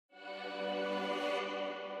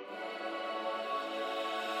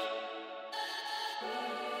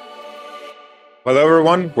Hello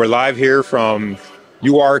everyone, we're live here from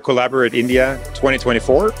Collaborate India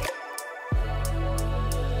 2024.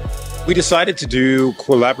 We decided to do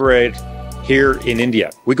Collaborate here in India.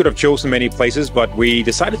 We could have chosen many places, but we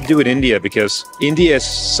decided to do it in India because India is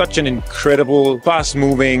such an incredible,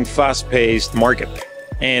 fast-moving, fast-paced market.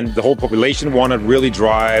 And the whole population want to really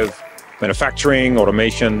drive manufacturing,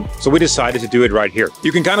 automation. So we decided to do it right here.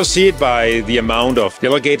 You can kind of see it by the amount of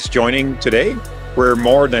delegates joining today. We're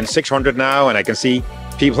more than 600 now, and I can see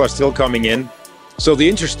people are still coming in. So the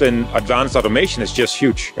interest in advanced automation is just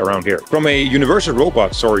huge around here. From a universal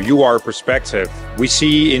robots or UR perspective, we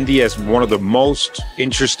see India as one of the most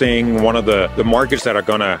interesting, one of the markets that are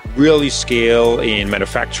gonna really scale in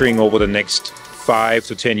manufacturing over the next 5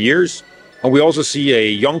 to 10 years. And we also see a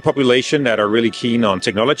young population that are really keen on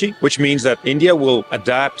technology, which means that India will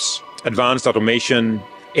adapt advanced automation,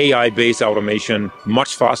 AI-based automation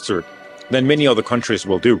much faster than many other countries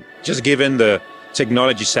will do, just given the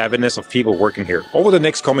technology savviness of people working here. Over the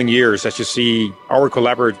next coming years, as you see our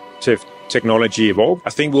collaborative technology evolve, I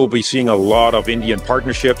think we'll be seeing a lot of Indian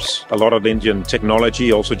partnerships, a lot of Indian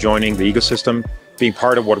technology also joining the ecosystem, being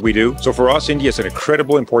part of what we do. So for us, India is an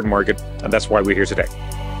incredible, important market, and that's why we're here today.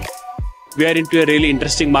 We are into a really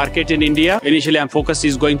interesting market in India. Initially, our focus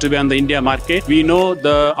is going to be on the India market. We know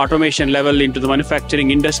the automation level into the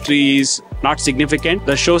manufacturing industry is not significant.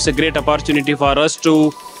 That shows a great opportunity for us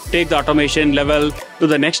to take the automation level to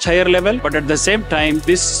the next higher level. But at the same time,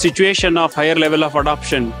 this situation of higher level of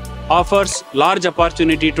adoption offers large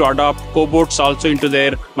opportunity to adopt cobots also into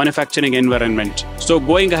their manufacturing environment. So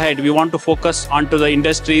going ahead, we want to focus onto the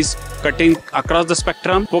industries cutting across the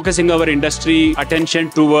spectrum, focusing our industry attention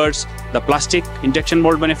towards the plastic injection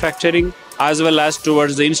mold manufacturing, as well as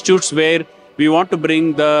towards the institutes where we want to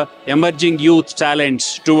bring the emerging youth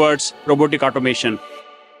talents towards robotic automation.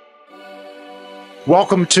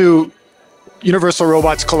 Welcome to Universal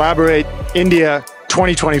Robots Collaborate India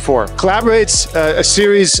 2024. Collaborate's a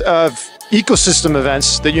series of ecosystem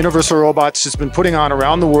events that Universal Robots has been putting on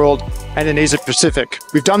around the world and in Asia Pacific.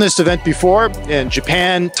 We've done this event before in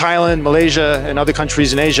Japan, Thailand, Malaysia, and other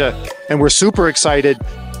countries in Asia, and we're super excited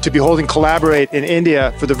to be holding Collaborate in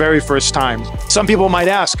India for the very first time. Some people might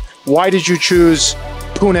ask, why did you choose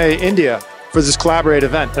Pune, India for this Collaborate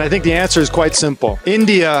event? And I think the answer is quite simple.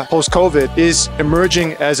 India, post-COVID, is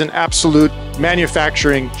emerging as an absolute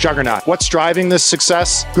manufacturing juggernaut. What's driving this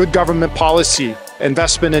success? Good government policy,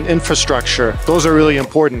 investment in infrastructure. Those are really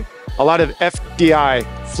important. A lot of FDI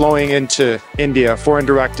flowing into India, foreign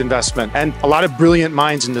direct investment, and a lot of brilliant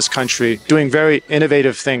minds in this country doing very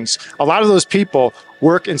innovative things. A lot of those people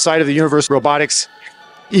work inside of the Universal Robotics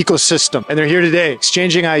ecosystem, and they're here today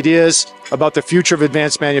exchanging ideas about the future of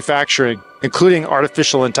advanced manufacturing, including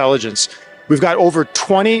artificial intelligence. We've got over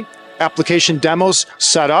 20 application demos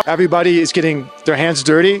set up. Everybody is getting their hands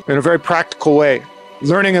dirty in a very practical way,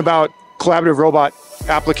 learning about collaborative robot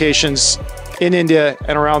applications in India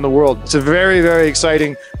and around the world. It's a very, very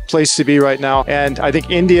exciting place to be right now. And I think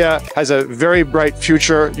India has a very bright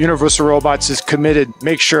future. Universal Robots is committed.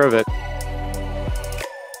 Make sure of it.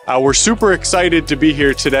 We're super excited to be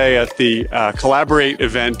here today at the Collaborate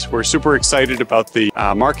event. We're super excited about the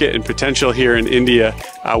market and potential here in India.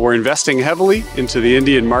 We're investing heavily into the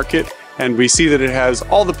Indian market, and we see that it has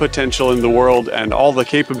all the potential in the world and all the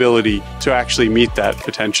capability to actually meet that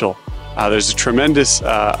potential. There's a tremendous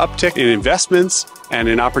uptick in investments and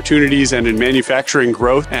in opportunities and in manufacturing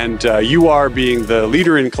growth. And UR being the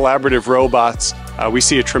leader in collaborative robots, we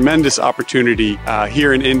see a tremendous opportunity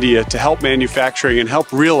here in India to help manufacturing and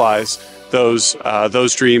help realize those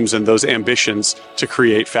dreams and those ambitions to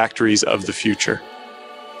create factories of the future.